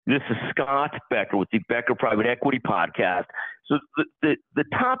This is Scott Becker with the Becker Private Equity Podcast. So the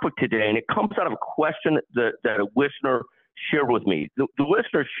topic today, and it comes out of a question that a listener shared with me. The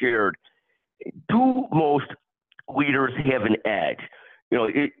listener shared, do most leaders have an edge?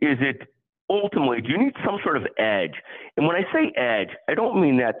 Is it ultimately, do you need some sort of edge? And when I say edge, I don't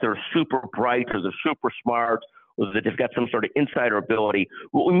mean that they're super bright or they're super smart or that they've got some sort of insider ability.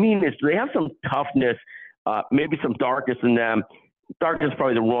 What we mean is, do they have some toughness, maybe some darkness in them? Darkness is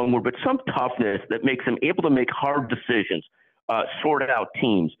probably the wrong word, but some toughness that makes them able to make hard decisions, sort out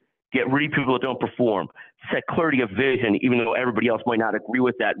teams, get rid of people that don't perform, set clarity of vision, even though everybody else might not agree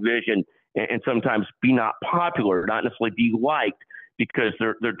with that vision, and sometimes be not popular, not necessarily be liked because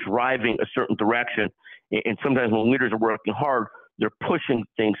they're driving a certain direction. And sometimes when leaders are working hard, they're pushing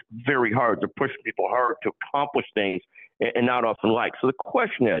things very hard. They're pushing people hard to accomplish things and not often liked. So the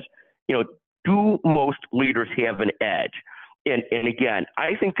question is, do most leaders have an edge? And again,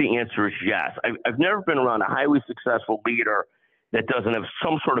 I think the answer is yes. I've never been around a highly successful leader that doesn't have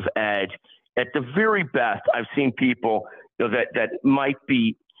some sort of edge. At the very best, I've seen people that might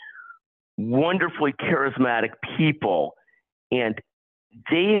be wonderfully charismatic people, and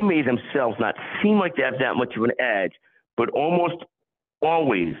they may themselves not seem like they have that much of an edge, but almost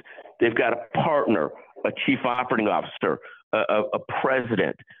always they've got a partner, a chief operating officer, a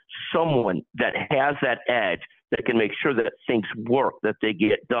president, someone that has that edge that can make sure that things work, that they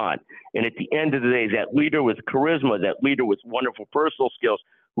get done. And at the end of the day, that leader with charisma, that leader with wonderful personal skills,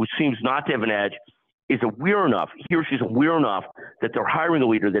 who seems not to have an edge, is aware enough, he or she's aware enough that they're hiring a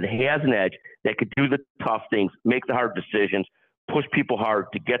leader that has an edge, that could do the tough things, make the hard decisions, push people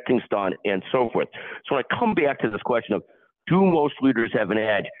hard to get things done, and so forth. So when I come back to this question of, do most leaders have an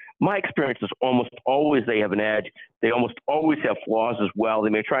edge? My experience is almost always they have an edge. They almost always have flaws as well. They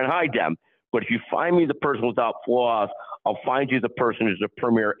may try and hide them. But if you find me the person without flaws, I'll find you the person who's a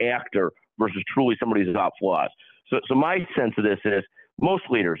premier actor versus truly somebody who's without flaws. So my sense of this is, most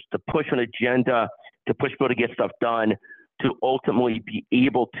leaders, to push an agenda, to push people to get stuff done, to ultimately be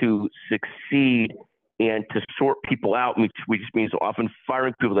able to succeed and to sort people out, which means often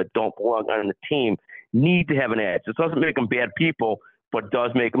firing people that don't belong on the team, need to have an edge. It doesn't make them bad people, but it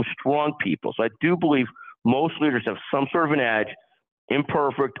does make them strong people. So I do believe most leaders have some sort of an edge,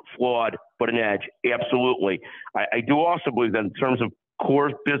 imperfect, flawed, but an edge, absolutely. I do also believe that in terms of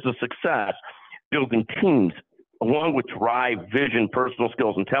core business success, building teams, along with drive, vision, personal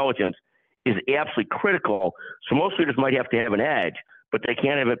skills, intelligence, is absolutely critical. So most leaders might have to have an edge, but they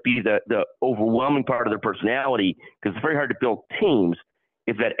can't have it be the overwhelming part of their personality, because it's very hard to build teams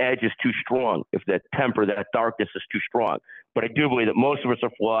if that edge is too strong, if that temper, that darkness is too strong. But I do believe that most of us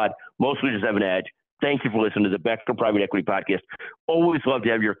are flawed. Most leaders have an edge. Thank you for listening to the Becker Private Equity Podcast. Always love to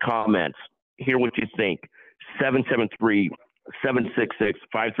have your comments, hear what you think.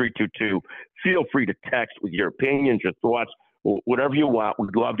 773-766-5322. Feel free to text with your opinions, your thoughts, whatever you want.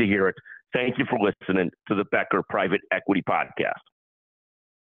 We'd love to hear it. Thank you for listening to the Becker Private Equity Podcast.